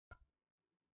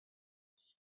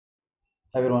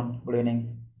Hi everyone, good evening.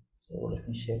 So let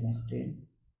me share my screen.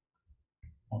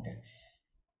 Okay.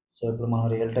 So ఇప్పుడు మనం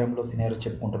real టైంలో scenario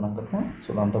చెప్పుకుంటున్నాం కదా.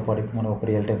 సో దాంతోపాటు ఇప్పుడు మనం ఒక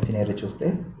రియల్ టైం సినారియో చూస్తే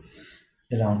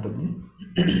ఎలా ఉంటుంది.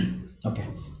 ఓకే.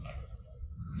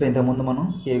 సో ఇంతకుముందు మనం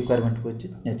ఈ రిక్వైర్మెంట్ గురించి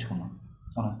నేర్చుకున్నాం.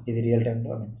 అవునా, ఇది రియల్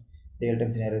టైంలో రియల్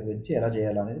టైం సినారియో గురించి ఎలా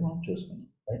చేయాలనేది మనం చూసుకున్నాం,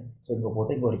 రైట్. సో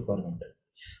ఇంకోపోతే ఇంకో రిక్వైర్మెంట్.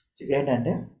 సో ఇక్కడ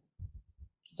ఏంటంటే,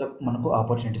 సో మనకు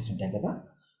ఆపర్చునిటీస్ ఉంటాయి కదా.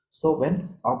 So when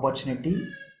opportunity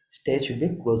stage should be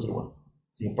closed one.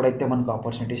 So ఎప్పుడైతే మనకు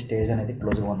ఆపర్చునిటీ స్టేజ్ అనేది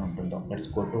క్లోజ్డ్ వన్ ఉంటుందో, let's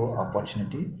go to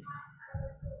opportunity.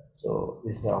 So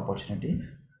this the opportunity.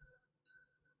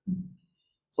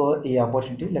 So ఈ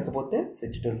ఆపర్చునిటీ లేకపోతే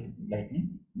సెన్సిటివ్ లైట్నింగ్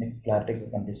మీకు క్లారిటీగా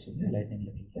కనిపిస్తుంది.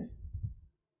 లైట్నింగ్లోకి వెళ్తే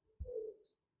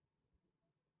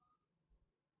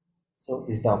సో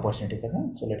దిస్ ద ఆపర్చునిటీ కదా.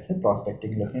 సో లెట్స్ సే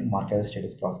ప్రాస్పెక్టింగ్లోకి నేను mark as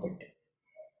status prospecting.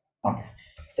 Okay,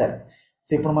 సరే.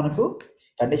 సో ఇప్పుడు మనకు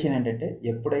కండిషన్ ఏంటంటే,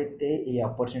 ఎప్పుడైతే ఈ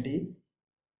ఆపర్చునిటీ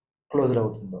క్లోజ్డ్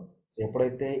అవుతుందో, సో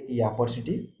ఎప్పుడైతే ఈ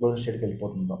ఆపర్చునిటీ క్లోజ్ స్టేట్కి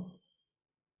వెళ్ళిపోతుందో,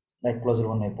 లైక్ క్లోజ్డ్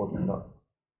వన్ అయిపోతుందో,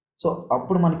 సో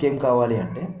అప్పుడు మనకి ఏం కావాలి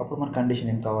అంటే, అప్పుడు మన కండిషన్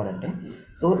ఏం కావాలంటే,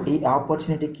 సో ఈ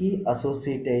ఆపర్చునిటీకి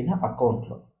అసోసియేట్ అయిన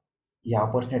అకౌంట్లో, ఈ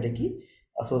ఆపర్చునిటీకి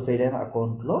అసోసియేట్ అయిన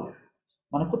అకౌంట్లో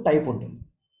మనకు టైప్ ఉంటుంది.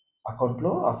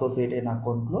 అకౌంట్లో అసోసియేట్ అయిన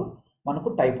అకౌంట్లో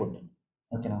మనకు టైప్ ఉంటుంది.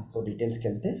 ఓకేనా. సో డీటెయిల్స్కి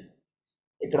వెళ్తే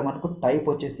ఇక్కడ మనకు టైప్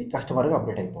వచ్చేసి కస్టమర్గా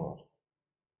అప్డేట్ అయిపోవాలి.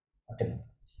 ఓకేనా.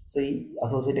 సో ఈ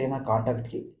అసోసియేట్ అయిన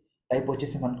కాంటాక్ట్కి టైప్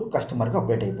వచ్చేసి మనకు కస్టమర్గా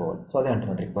అప్డేట్ అయిపోవాలి. సో అదే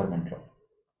అంటున్నాడు రిక్వైర్మెంట్లో.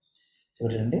 సో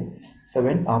చూడండి, so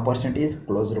when opportunity is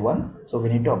closed one, so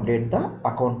we need to update the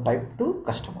account type to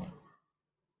customer.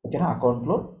 ఓకేనా.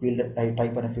 అకౌంట్లో ఫీల్డ్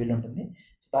టైప్ అనే ఫీల్డ్ ఉంటుంది.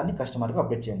 సో దాన్ని కస్టమర్గా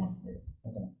అప్డేట్ చేయమంటుంది.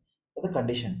 ఓకేనా. అది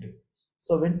condition 2.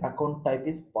 So when account type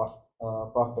is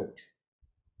prospect.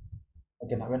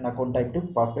 ఓకేనా. When account type to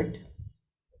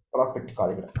prospect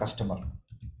కాదు, ఇక్కడ కస్టమర్.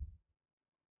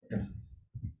 ఓకేనా.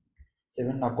 So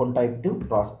when account type to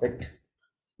prospect,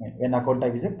 when account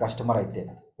type is a customer అయితే,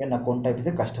 when account type is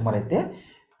a customer అయితే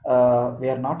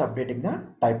we are not updating the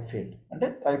type field. అంటే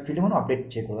type field మనం update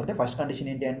చేయకూడదు. అంటే first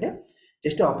condition ఏంటి అంటే,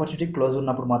 జస్ట్ ఆపర్చునిటీ క్లోజ్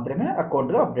ఉన్నప్పుడు మాత్రమే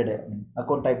అకౌంట్గా update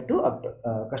account type to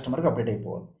కస్టమర్గా update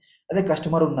అయిపోవాలి. అదే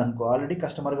కస్టమర్ ఉందనుకో, ఆల్రెడీ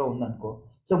కస్టమర్గా ఉందనుకో,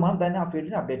 సో మనం దాన్ని ఆ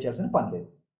ఫీల్డ్ని అప్డేట్ చేయాల్సిన పని లేదు.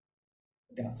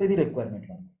 ఓకేనా. సో ఇది రిక్వైర్మెంట్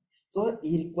మనం. సో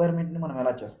ఈ రిక్వైర్మెంట్ని మనం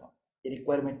ఎలా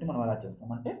చేస్తాం,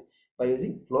 అంటే by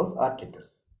using flows are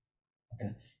triggers. Okay.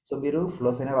 So మీరు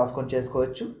ఫ్లోస్ అయినా రాసుకొని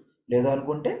చేసుకోవచ్చు, లేదా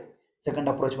అనుకుంటే సెకండ్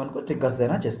అప్రోచ్ మనకు ట్రిగ్గర్స్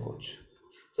అయినా చేసుకోవచ్చు.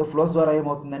 సో ఫ్లోస్ ద్వారా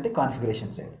ఏమవుతుందంటే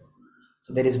configuration side,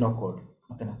 so there is no code.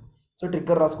 ఓకేనా. సో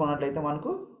ట్రిగ్గర్ రాసుకున్నట్లయితే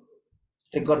మనకు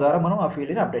ట్రిగ్గర్ ద్వారా మనం ఆ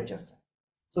ఫీల్డ్ని అప్డేట్ చేస్తాం.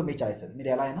 సో మీ చాయిస్ అది,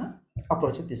 మీరు ఎలా అయినా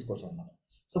అప్రోచ్ తీసుకోవచ్చు అన్నమాట.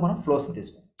 సో మనం ఫ్లోస్ని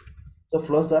తీసుకుంటాం. సో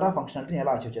ఫ్లోస్ ద్వారా ఫంక్షనాలిటీని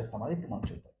ఎలా అచీవ్ చేస్తామని ఇప్పుడు మనం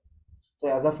చూద్దాం. సో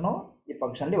యాజ్ ఆఫ్ నో ఈ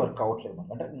ఫంక్షనాలిటీ వర్క్ అవ్వట్లేదు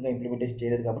మనకు, అంటే ఇంకా ఇంప్లిమెంటేషన్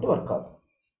చేయలేదు కాబట్టి వర్క్ కాదు.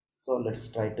 So let's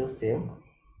try to save.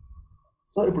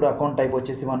 So ఇప్పుడు అకౌంట్ టైప్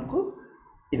వచ్చేసి మనకు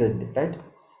ఇది ఉంది, right.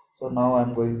 So now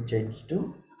I'm going change to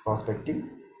prospecting.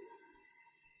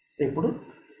 So ఇప్పుడు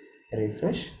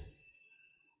రిఫ్రెష్.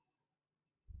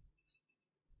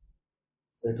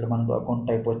 సో ఇక్కడ మనకు అకౌంట్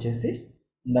టైప్ వచ్చేసి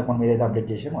ఇందాక మనం ఏదైతే అప్డేట్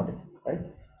చేసామో అదే, right.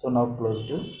 So now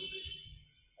closed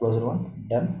one,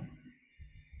 done.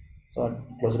 So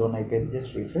closed one అయిపోయింది,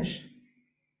 జస్ట్ రిఫ్రెష్.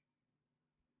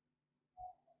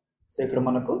 సో ఇక్కడ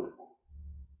మనకు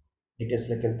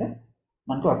డీటెయిల్స్లోకి వెళ్తే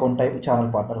మనకు అకౌంట్ టైప్ ఛానల్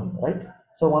పార్ట్నర్ ఉంది, రైట్.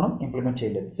 సో మనం ఇంప్లిమెంట్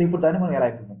చేయలేదు. సో ఇప్పుడు దాన్ని మనం ఎలా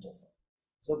ఇంప్లిమెంట్ చేస్తాం.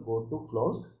 So go to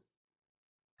close.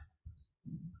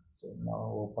 So now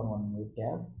open one new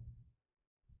tab.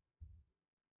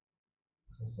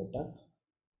 So setup.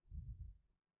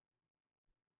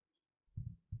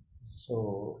 So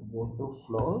go to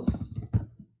flows,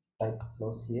 type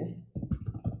flows here.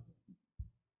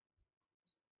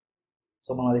 So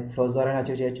మనం అది ఫ్లోస్ ద్వారా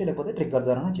అచీవ్ చేయొచ్చు, లేకపోతే ట్రిగ్గర్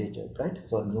ద్వారా చేయొచ్చు, right.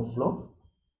 So new flow.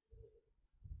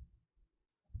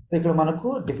 So ఇక్కడ మనకు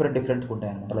డిఫరెంట్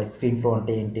ఉంటాయి అనమాట. లైక్ స్క్రీన్ ఫ్లో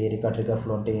అంటే ఏంటి, ట్రిగ్గర్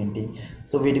ఫ్లో అంటే ఏంటి.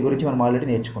 సో వీటి గురించి మనం ఆల్రెడీ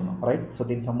నేర్చుకున్నాం, రైట్. సో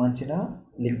దీనికి సంబంధించిన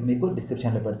లింక్ మీకు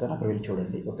డిస్క్రిప్షన్లో పెడతాను, అక్కడ వెళ్ళి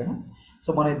చూడండి. ఓకేనా. సో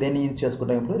మనం దేన్ని యూజ్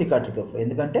చేసుకుంటాం ఇప్పుడు, ట్రిగ్గర్ ఫ్లో.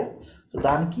 ఎందుకంటే సో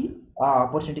దానికి ఆ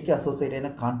ఆపర్చునిటీకి అసోసియేట్ అయిన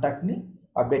కాంటాక్ట్ని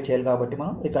అప్డేట్ చేయాలి కాబట్టి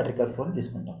మనం ట్రిగ్గర్ ఫ్లోని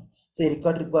తీసుకుంటాం. సో ఈ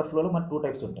ట్రిగ్గర్ ఫ్లోలో మనకు 2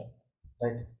 టైప్స్ ఉంటాయి,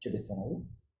 రైట్. చూపిస్తాను అది.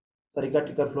 సో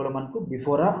ట్రిగ్గర్ ఫ్లోలో మనకు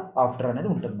బిఫోర్ ఆఫ్టర్ అనేది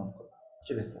ఉంటుంది, మనకు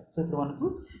చూపిస్తాను. సో ఇప్పుడు మనకు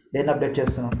దేన్ని అప్డేట్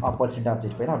చేస్తున్నాం, ఆపర్చునిటీ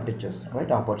ఆబ్జెక్ట్ పైన అప్డేట్ చేస్తున్నాం,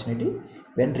 right. Opportunity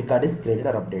when record is created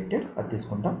are updated, అది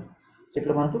తీసుకుంటాం. సో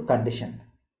ఇక్కడ మనకు కండిషన్.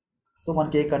 సో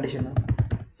మనకి ఏ condition,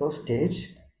 so stage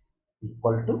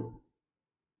equal to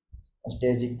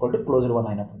closed one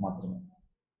అయినప్పుడు మాత్రమే,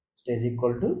 stage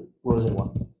equal to closed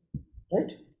one,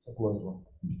 right. So closed one.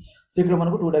 So ఇక్కడ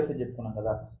మనకు 2 టైప్స్ అని చెప్పుకున్నాం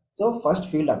కదా. So first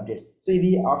field updates. So ఇది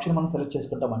ఆప్షన్ మనం సెలెక్ట్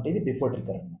చేసుకుంటామంటే ఇది బిఫోర్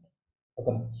ట్రిగ్గర్ అనమాట.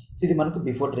 ఓకే. సో ఇది మనకు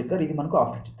బిఫోర్ ట్రిగ్గర్, ఇది మనకు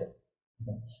ఆఫ్టర్ ట్రిగ్గర్.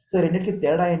 సో రెండింటికి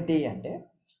తేడా ఏంటి అంటే,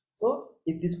 సో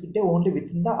ఇది తీసుకుంటే only with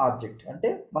in the object, అంటే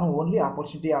మనం ఓన్లీ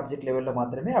ఆపర్చునిటీ ఆబ్జెక్ట్ లెవెల్లో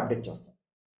మాత్రమే అప్డేట్ చేస్తాం.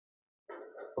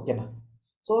 ఓకేనా?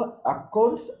 So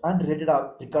accounts and related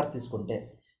records తీసుకుంటే,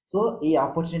 సో ఈ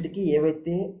ఆపర్చునిటీకి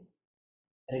ఏవైతే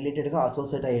రిలేటెడ్గా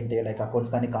అసోసియేట్ అయ్యి ఉంటాయో, లైక్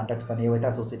అకౌంట్స్ కానీ కాంటాక్ట్స్ కానీ ఏవైతే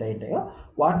అసోసియేట్ అయ్యి ఉంటాయో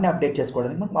వాటిని అప్డేట్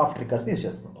చేసుకోవడానికి మనం ఆఫ్టర్ రికార్డ్స్ యూస్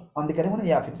చేసుకుంటాం. అందుకని మనం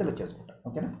ఈ ఆప్షన్ సెలెక్ట్ చేసుకుంటాం.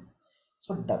 ఓకేనా? So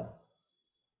done.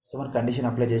 సో మనం కండిషన్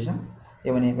అప్లై చేసాం,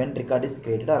 ఏమని when record is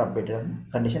created are updated అని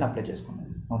కండిషన్ అప్లై చేసుకున్నాం.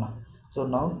 అవునా? So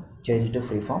now change to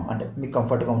free form, అంటే మీకు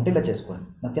కంఫర్ట్గా ఉంటే ఇలా చేసుకోండి.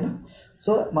 ఓకేనా?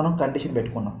 సో మనం కండిషన్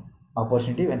పెట్టుకున్నాం,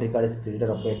 opportunity when record is created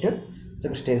are updated. So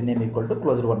ఇక్కడ stage name equal to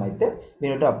closed one అయితే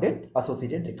మీరు to update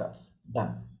associated records.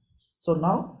 Done. So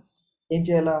now ఏం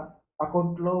చేయాలా,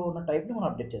 అకౌంట్లో ఉన్న టైప్ని మనం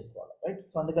అప్డేట్ చేసుకోవాలి, రైట్?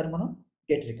 సో అందుకని మనం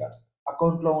గెట్ రికార్డ్స్,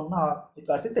 అకౌంట్లో ఉన్న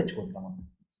రికార్డ్స్ తెచ్చుకుంటాం మనం.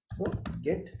 So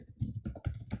get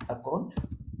account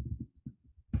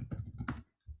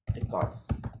records.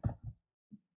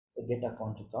 So get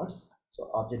account records. So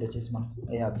object వచ్చేసి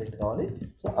మనకు ఏ ఆబ్జెక్ట్ కావాలి,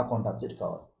 సో అకౌంట్ ఆబ్జెక్ట్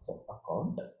కావాలి. సో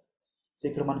అకౌంట్, సో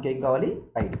ఇక్కడ మనకి ఏం కావాలి,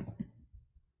 ID.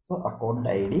 So account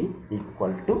ID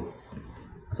equal to,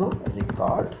 so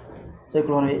record. So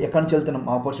ఇప్పుడు మనం ఎక్కడి నుంచి వెళ్తున్నాం,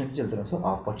 ఆపర్చునిటీ నుంచి వెళ్తున్నాం. So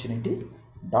opportunity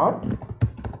dot,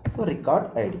 so record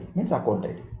ID means account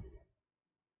ID.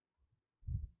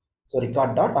 So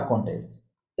record dot account ID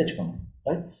తెచ్చుకున్నాం,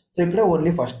 రైట్? సో ఇక్కడ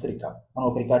ఓన్లీ ఫస్ట్ రికార్డ్, మనం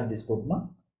ఒక రికార్డ్ తీసుకుంటున్నాం.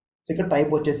 సో ఇక్కడ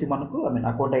టైప్ వచ్చేసి మనకు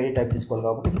అకౌంట్ ఐడి టైప్ తీసుకోవాలి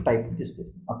కాబట్టి ఇక్కడ టైప్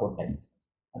తీసుకుంటాం, అకౌంట్ ఐడి.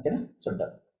 ఓకేనా? So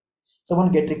done. సో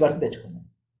మనం గెట్ రికార్డ్స్ తెచ్చుకున్నాం.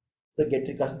 సో గెట్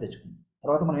రికార్డ్స్ తెచ్చుకున్నాం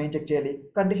తర్వాత మనం ఏం చెక్ చేయాలి,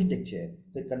 కండిషన్ చెక్ చేయాలి.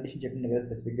 సో కండిషన్ చెప్పింది కదా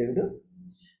స్పెసిఫిక్గా వీడు.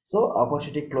 సో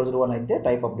ఆపర్చునిటీ క్లోజ్డ్ వన్ అయితే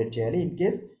టైప్ అప్డేట్ చేయాలి. In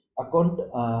case account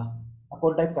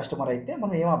account type customer అయితే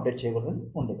మనం ఏం అప్డేట్ చేయకూడదని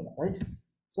ఉంది కదా, right?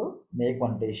 So make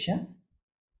one decision.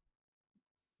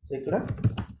 So ఇక్కడ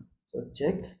so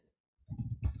check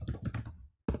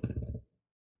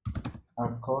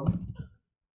account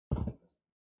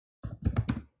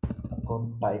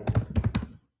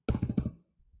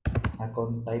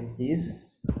type is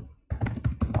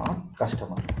not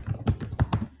customer.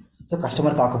 So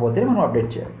customer కాకపోతే మనం అప్డేట్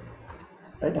చేయాలి,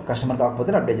 రైట్? కస్టమర్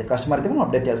కాకపోతే అప్డేట్ చేయాలి, కస్టమర్ అయితే మనం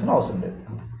అప్డేట్ చేయాల్సిన అవసరం లేదు,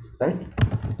 రైట్?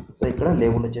 సో ఇక్కడ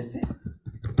లేబుల్ వచ్చేసి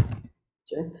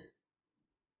check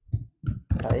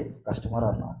type customer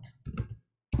or not,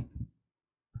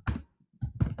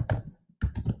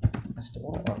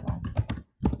 customer or not.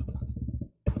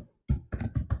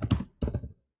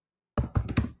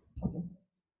 Okay,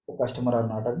 so customer or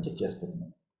not అని చెక్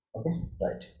చేసుకుంటున్నాం. Okay,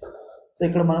 right. సో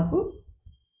ఇక్కడ మనకు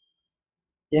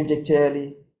ఏం చెక్ చేయాలి,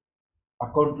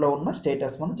 అకౌంట్లో ఉన్న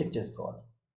స్టేటస్ మనం చెక్ చేసుకోవాలి,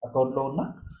 అకౌంట్లో ఉన్న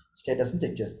స్టేటస్ని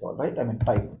చెక్ చేసుకోవాలి, రైట్?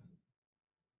 టైప్.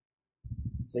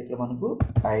 సో ఇక్కడ మనకు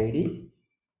ఐడి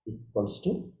ఈక్వల్స్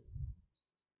టు,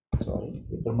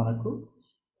 ఇక్కడ మనకు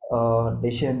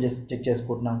డెసిషన్ చెక్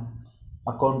చేసుకుంటున్నాం,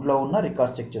 అకౌంట్లో ఉన్న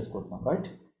రికార్డ్స్ చెక్ చేసుకుంటున్నాం, రైట్?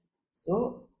 సో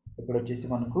ఇక్కడ వచ్చేసి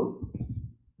మనకు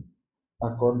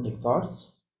account records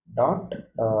dot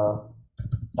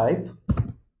type,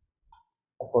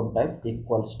 account type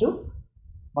equals to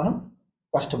మనం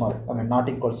customer, not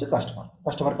equals to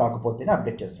customer కాకపోతేనే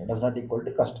update చేస్తున్నాం, does not equal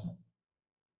to customer.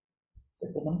 So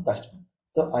ఇప్పుడు మనం కస్టమర్,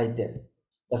 సో అయితే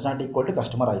does not equal to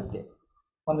customer అయితే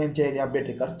మనం ఏం చేయాలి, అప్డేట్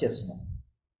రికార్డ్స్ చేస్తున్నాం.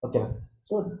 ఓకేనా?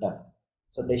 So done.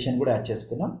 సో డెసిషన్ కూడా యాడ్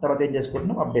చేసుకున్నాం. తర్వాత ఏం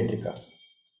చేసుకుంటున్నాం, update records.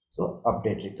 So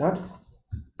update records,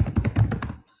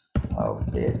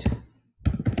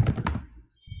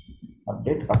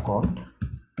 update account,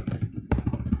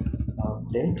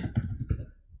 update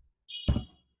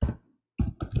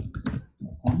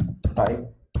type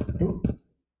to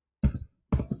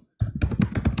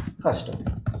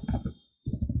customer,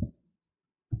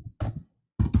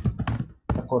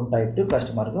 account type to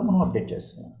కస్టమర్గా మనం అప్డేట్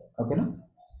చేస్తున్నాం. ఓకేనా?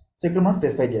 సో ఇక్కడ మనం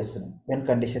స్పెసిఫై చేస్తున్నాం when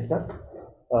conditions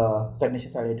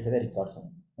identify the records.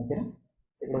 ఓకేనా?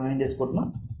 సో ఇక్కడ మనం ఏం చేసుకుంటున్నాం,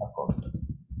 అకౌంట్.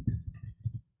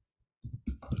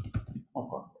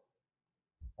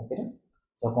 ఓకేనా?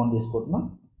 సో అకౌంట్ తీసుకుంటున్నాం,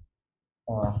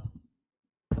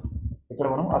 ఇక్కడ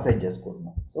మనం అసైన్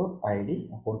చేసుకుంటున్నాం. So ID,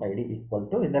 account ID equal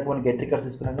to, ఇందాక మనం గెట్ రికార్డ్స్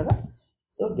తీసుకున్నాం కదా,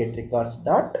 so get records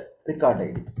dot record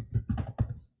ID.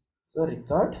 So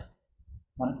record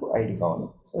మనకు ఐడి కావాలి,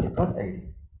 so record ID.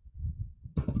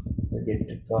 So get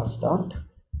records dot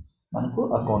మనకు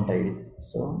account ID.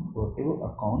 So go to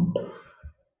account,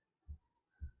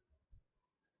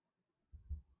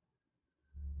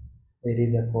 where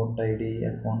is account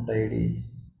ID.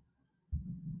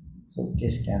 So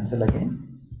case cancel again.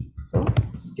 So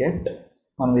get,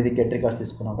 మనం ఇది get records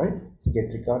తీసుకున్నాం, right? So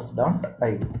get records dot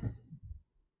ID.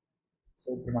 So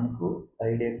ఇప్పుడు మనకు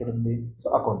ID ఎక్కడ ఉంది, so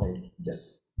account ID, yes.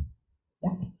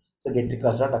 So get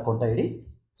records dot account ID.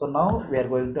 So now we are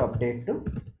going to update to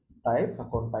type,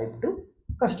 account type to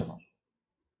customer.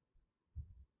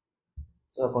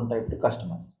 So account type to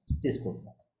customer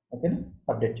తీసుకుంటున్నాం. ఓకేనా,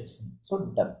 update చేస్తున్నాం. So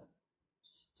done.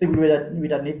 So ఇప్పుడు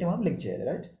వీటన్నిటిని మనం link చేయాలి,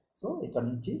 right. So ఇక్కడ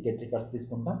నుంచి get records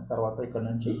తీసుకుంటాం, తర్వాత ఇక్కడ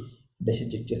నుంచి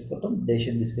డెసిషన్ చెక్ చేసుకుంటాం,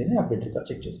 డెసిషన్ తీసుకొని అప్డేట్ రికార్డ్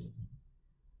చెక్ చేసుకుంటాం.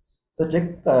 So check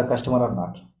customer or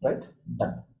not, right,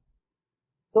 done.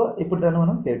 So ఇప్పుడు దాన్ని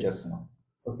మనం సేవ్ చేస్తున్నాం.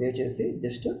 సో సేవ్ చేసి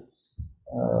జస్ట్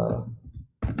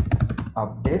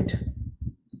అప్డేట్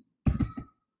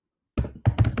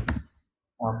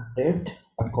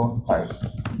అకౌంట్ టైప్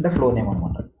అంటే ఫ్లో నేమ్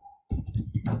అనమాట,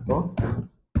 account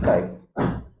type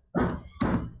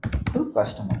to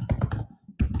customer.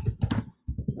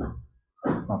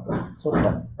 Okay, so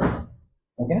done.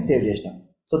 ఓకేనా, సేవ్ చేసినాం.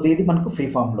 సో ఇది మనకు ఫ్రీ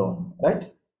ఫామ్లో ఉంది, right.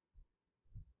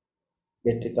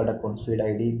 Get record accounts field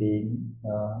ID being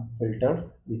filtered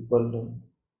equal to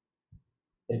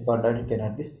record ID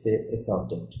cannot B S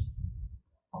object.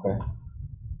 Okay,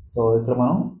 so ఇక్కడ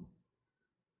మనం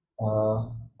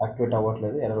యాక్టివేట్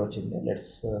అవ్వట్లేదు, ఎర్రర్ వచ్చింది.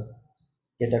 Let's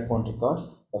get account records,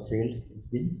 the field is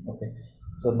been okay.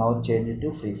 So now change it to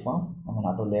free form, I mean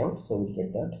auto layout, so we'll get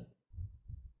that.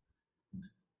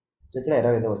 So ikkada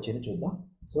error edo vachindi chuddam.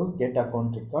 So get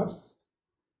account records,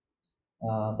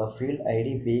 the field id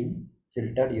being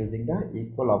filtered using the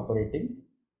equal operating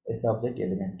subject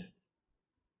element.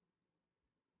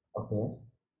 Okay,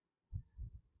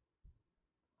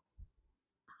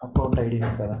 account id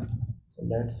ni kada, so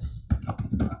let's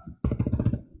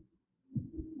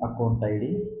account id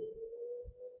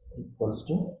equals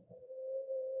to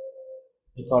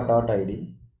record.id,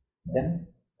 then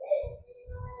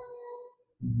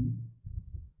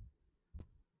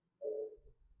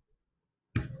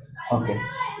okay.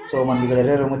 So మనకి ఇక్కడ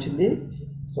error ఏమొచ్చింది,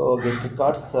 so get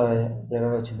records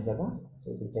error వచ్చింది కదా. So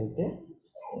ఇక్కడికి వెళ్తే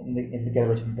ఎందుకు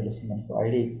error వచ్చింది తెలుస్తుంది మనకు.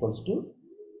 ID equals to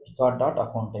record dot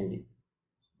account ID.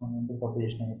 మనం ఎందుకు తప్పు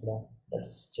చేసినాం ఇక్కడ,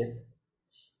 లెట్స్ చెక్.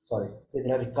 సారీ, సో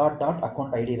ఇక్కడ రికార్డ్ డాట్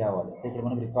అకౌంట్ ఐడి రావాలి. సో ఇక్కడ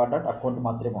మనకు రికార్డ్ డాట్ అకౌంట్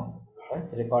మాత్రమే ఉంది, right.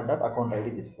 So record dot account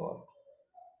ID తీసుకోవాలి.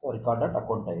 So record dot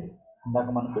account ID, ఇందాక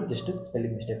మనకు జస్ట్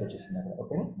స్పెల్లింగ్ మిస్టేక్ వచ్చేసింది అక్కడ.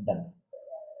 Okay, done.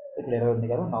 సో ఇక్కడ ఎర్రర్ ఉంది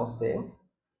కదా, now save.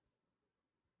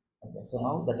 Okay, so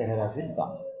now that error has been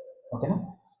gone. ఓకేనా,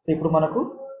 సో ఇప్పుడు మనకు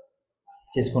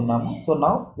తీసుకున్నాము. So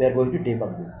now we are going to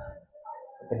debug this.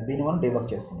 Okay, దీన్ని మనం డీబగ్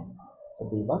చేస్తున్నాం. So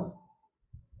debug,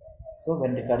 so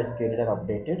when record is created are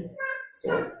updated, so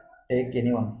take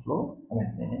any one flow, I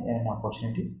mean any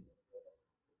opportunity,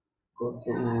 go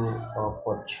to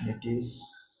opportunities,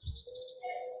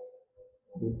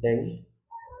 detail,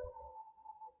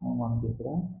 మనకి ఇక్కడ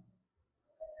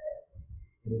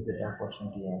where is that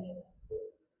opportunity here.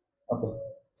 Okay,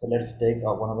 so let's take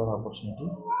one other opportunity.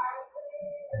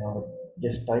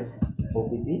 Just type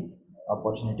OPP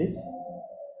opportunities.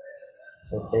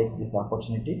 So take this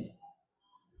opportunity.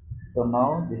 So now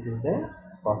this is the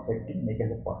prospecting, make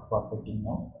as a prospecting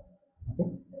now. Okay,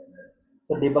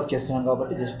 so debug చేస్తున్నాం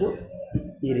కాబట్టి just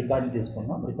ఈ record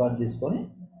తీసుకుందాం. Record తీసుకొని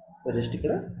so just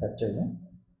ఇక్కడ search చేద్దాం.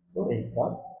 So ఈ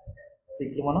record, so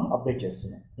ఇక్కడ మనం అప్డేట్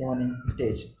చేస్తున్నాం ఏమని,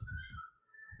 స్టేజ్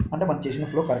అంటే మనం చేసిన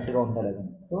ఫ్లో కరెక్ట్గా ఉందా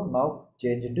లేదని. So now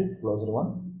change to closed one.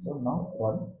 So now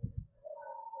run.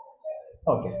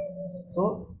 Okay, so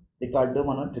record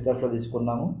మనం ట్రిగర్ ఫ్లో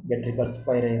తీసుకున్నాము, గెట్ రికార్డ్స్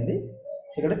ఫైర్ అయింది.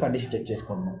 సో ఇక్కడ కండిషన్ చెక్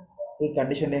చేసుకుంటున్నాం. ఈ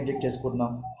కండిషన్ ఏం చెక్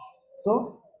చేసుకుంటున్నాం, so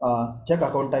check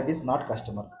account type is not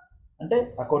customer, అంటే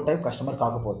అకౌంట్ టైప్ కస్టమర్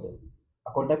కాకపోతే,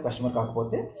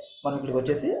 మనం ఇక్కడికి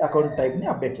వచ్చేసి అకౌంట్ టైప్ని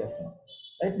అప్డేట్ చేస్తున్నాం,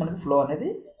 రైట్. మనకి ఫ్లో అనేది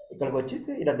ఇక్కడికి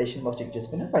వచ్చేసి ఇలా డెసిషన్ బాక్స్ చెక్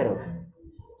చేసుకుని ఫైర్ అవుతుంది.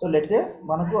 సో లెట్స్ ఏ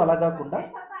మనకు అలా కాకుండా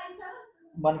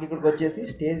మనకి ఇక్కడికి వచ్చేసి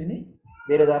స్టేజ్ని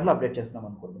వేరే దాంట్లో అప్డేట్ చేస్తున్నాం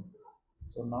అనుకోండి.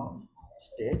 సో నా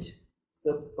స్టేజ్, సో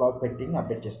ప్రాస్పెక్టింగ్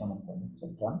అప్డేట్ చేస్తున్నాం అనుకోండి. So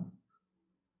run.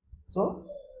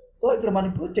 సో ఇక్కడ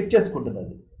మనకు చెక్ చేసుకుంటుంది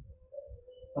అది.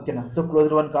 ఓకేనా, సో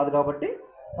క్లోజ్డ్ వన్ కాదు కాబట్టి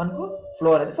మనకు ఫ్లో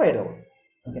అనేది ఫైర్ అవ్వదు.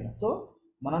 ఓకేనా, సో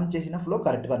మనం చేసిన ఫ్లో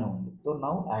కరెక్ట్గానే ఉంది. So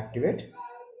now activate.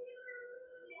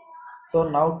 So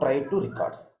now try to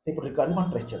records. So ఇప్పుడు రికార్డ్స్ మనం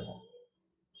ప్రెస్ చేద్దాం.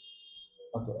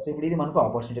 ఓకే, సో ఇప్పుడు ఇది మనకు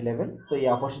ఆపర్చునిటీ లెవెల్. సో ఈ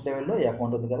ఆపర్చునిటీ లెవెల్లో ఈ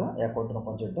అకౌంట్ ఉంది కదా, ఈ అకౌంట్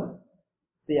ఓపెన్ చేద్దాం.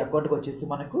 సో ఈ అకౌంట్కి వచ్చేసి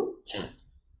మనకు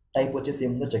టైప్ వచ్చేసి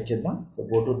ఏముందో చెక్ చేద్దాం. So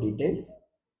go to details,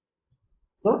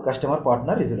 so customer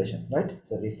partner resolution, right.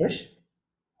 So refresh,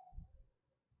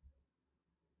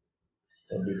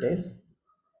 so details,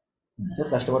 so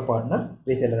customer partner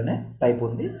reseller అనే టైప్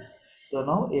ఉంది. సో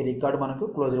నౌ ఈ రికార్డ్ మనకు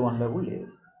క్లోజ్డ్ వన్లో కూడా లేదు.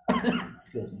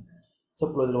 ఎక్స్క్యూజ్ మీ, సో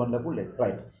క్లోజ్డ్ వన్లో కూడా లేదు,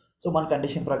 రైట్. సో మన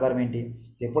కండిషన్ ప్రకారం ఏంటి,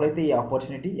 ఎప్పుడైతే ఈ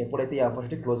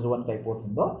ఆపర్చునిటీ క్లోజ్డ్ వన్కి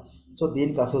అయిపోతుందో, సో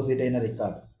దీనికి అసోసియేట్ అయిన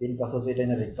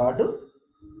రికార్డు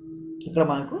ఇక్కడ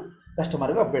మనకు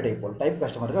కస్టమర్గా అప్డేట్ అయిపోవాలి, టైప్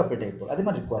కస్టమర్గా అప్డేట్ అయిపోవాలి, అది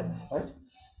మన requirement, right.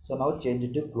 So now change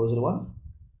to closed one.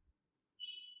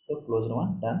 So closed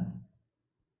one done.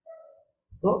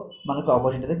 So మనకు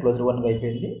ఆపర్చునిటీ క్లోజ్డ్ వన్గా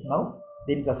అయిపోయింది. నౌ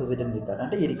దీనికి అసోసియేటెడ్ రికార్డ్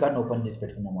అంటే ఈ రికార్డ్ని ఓపెన్ చేసి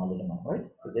పెట్టుకున్నాం ఆల్రెడీ మనం, right?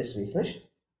 So just refresh.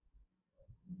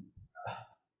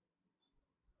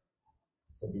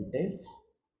 So details.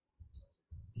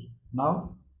 Now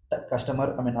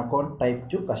customer account type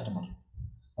to customer,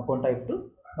 account type to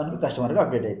మనకి కస్టమర్గా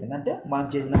అప్డేట్ అయిపోయింది. అంటే మనం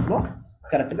చేసిన ఫ్లో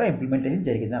కరెక్ట్గా ఇంప్లిమెంటేషన్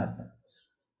జరిగింది అని అర్థం.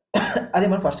 అది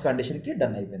మన ఫస్ట్ కండిషన్కి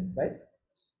డన్ అయిపోయింది, right?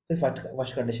 So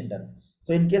first condition done. So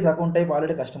in case account type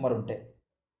already customer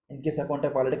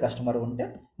ఉంటే,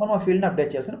 మనం ఆ ఫీల్డ్ని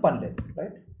అప్డేట్ చేయాల్సిన పని లేదు,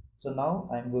 right? So now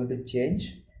I'm going to change.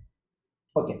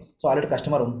 Okay, so already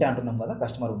customer ఉంటే అంటున్నాం కదా,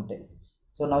 కస్టమర్ ఉంటే.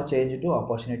 So now change to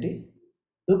opportunity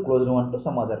to close one to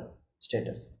some other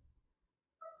status.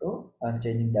 So I'm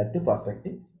changing back to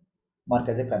prospecting mark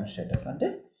as a current status, అంటే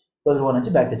close one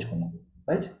నుంచి back తెచ్చుకున్నాం,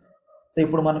 right? So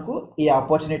ఇప్పుడు మనకు ఈ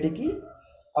ఆపర్చునిటీకి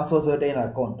అసోసియేట్ అయిన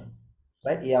అకౌంట్,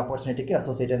 రైట్? ఈ ఆపర్చునిటీకి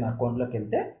associate అయిన అకౌంట్లోకి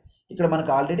వెళ్తే ఇక్కడ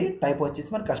మనకు ఆల్రెడీ టైప్ వచ్చేసి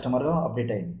మన కస్టమర్గా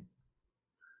అప్డేట్ అయింది,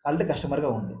 ఆల్రెడీ కస్టమర్గా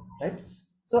ఉంది, రైట్?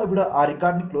 సో ఇప్పుడు ఆ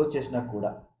రికార్డ్ని క్లోజ్ చేసినా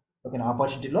కూడా, ఓకేనా,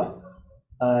 ఆపర్చునిటీలో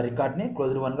రికార్డ్ని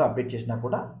క్లోజ్డ్ వన్గా అప్డేట్ చేసినా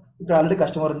కూడా ఇక్కడ ఆల్రెడీ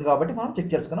కస్టమర్ ఉంది కాబట్టి మనం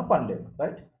చెక్ చేసుకున్న పని లేదు,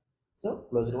 right? So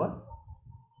closed one.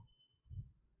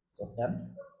 So done.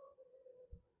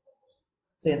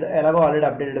 So ఎలాగో ఆల్రెడీ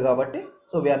అప్డేటెడ్ కాబట్టి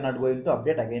so we are not going to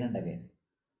update again and again,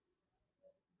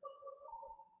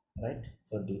 right?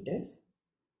 So details.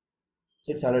 So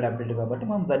it's already update కాబట్టి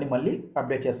మనం దాన్ని మళ్ళీ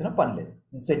అప్డేట్ చేయాల్సిన పని లేదు.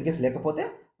 సో ఇన్ కేస్ లేకపోతే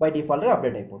బై డిఫాల్ట్గా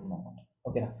అప్డేట్ అయిపోతుంది అనమాట,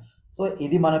 ఓకేనా? సో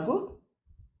ఇది మనకు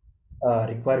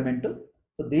రిక్వైర్మెంట్.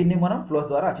 సో దీన్ని మనం ఫ్లోస్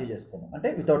ద్వారా అచీవ్ చేసుకున్నాం, అంటే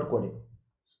వితౌట్ కోడింగ్.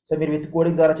 సో మీరు విత్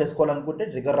కోడింగ్ ద్వారా చేసుకోవాలనుకుంటే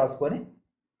ట్రిగ్గర్ రాసుకొని,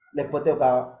 లేకపోతే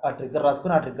ఆ ట్రిగ్గర్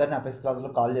రాసుకొని ఆ ట్రిగ్గర్ని అపెక్స్ క్లాస్లో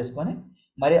కాల్ చేసుకొని,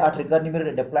 మరి ఆ ట్రిగ్గర్ని మీరు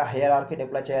హైరార్కీ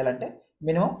డిప్లాయ్ చేయాలంటే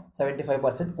మినిమం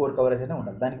 75% కోడ్ కవరేజ్ అయినా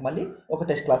ఉండాలి. దానికి మళ్ళీ ఒక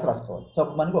టెస్ట్ క్లాస్ రాసుకోవాలి. సో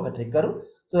అప్పుడు మనకి ఒక ట్రిగ్గర్,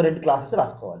 సో 2 క్లాసెస్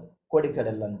రాసుకోవాలి కోడింగ్ సైడ్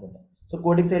వెళ్ళాలనుకుంటే. సో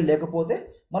కోడింగ్ సైడ్ లేకపోతే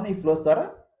మనం ఈ ఫ్లోస్ ద్వారా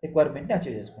రిక్వైర్మెంట్ని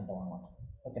అచీవ్ చేసుకుంటాం అనమాట,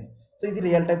 ఓకే? సో ఇది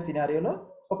రియల్ టైమ్ సినారియోలో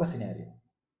ఒక సినారియో.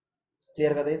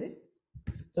 క్లియర్ కదా ఇది?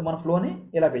 సో మన ఫ్లోని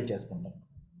ఇలా బిల్డ్ చేసుకుంటాం.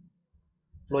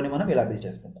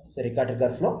 సో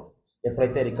ట్రిగ్గర్ ఫ్లో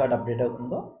ఎప్పుడైతే రికార్డ్ అప్డేట్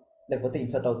అవుతుందో లేకపోతే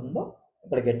ఇన్సర్ట్ అవుతుందో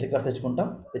ఇక్కడ గెట్ ట్రిగ్గర్ తెచ్చుకున్న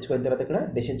తర్వాత ఇక్కడ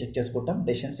డెసిషన్ చెక్ చేసుకుంటాం.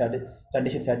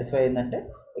 కండిషన్ సాటిస్ఫై అయిందంటే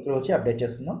ఇక్కడ వచ్చి అప్డేట్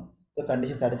చేస్తున్నాం. సో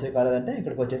కండిషన్ సాటిస్ఫై కాలేదంటే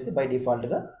ఇక్కడికి వచ్చేసి బై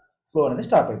డిఫాల్ట్గా ఫ్లో అనేది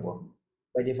స్టాప్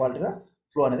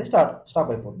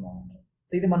అయిపోతుంది అనమాట.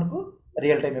 సో ఇది మనకు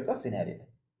రియల్ టైం యొక్క సినారియో,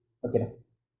 ఓకేనా?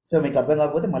 సో మీకు అర్థం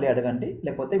కాకపోతే మళ్ళీ అడగండి,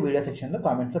 లేకపోతే వీడియో సెక్షన్లో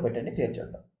కామెంట్స్లో పెట్టండి, క్లియర్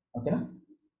చేద్దాం, ఓకేనా?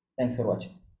 Thanks for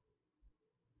watching.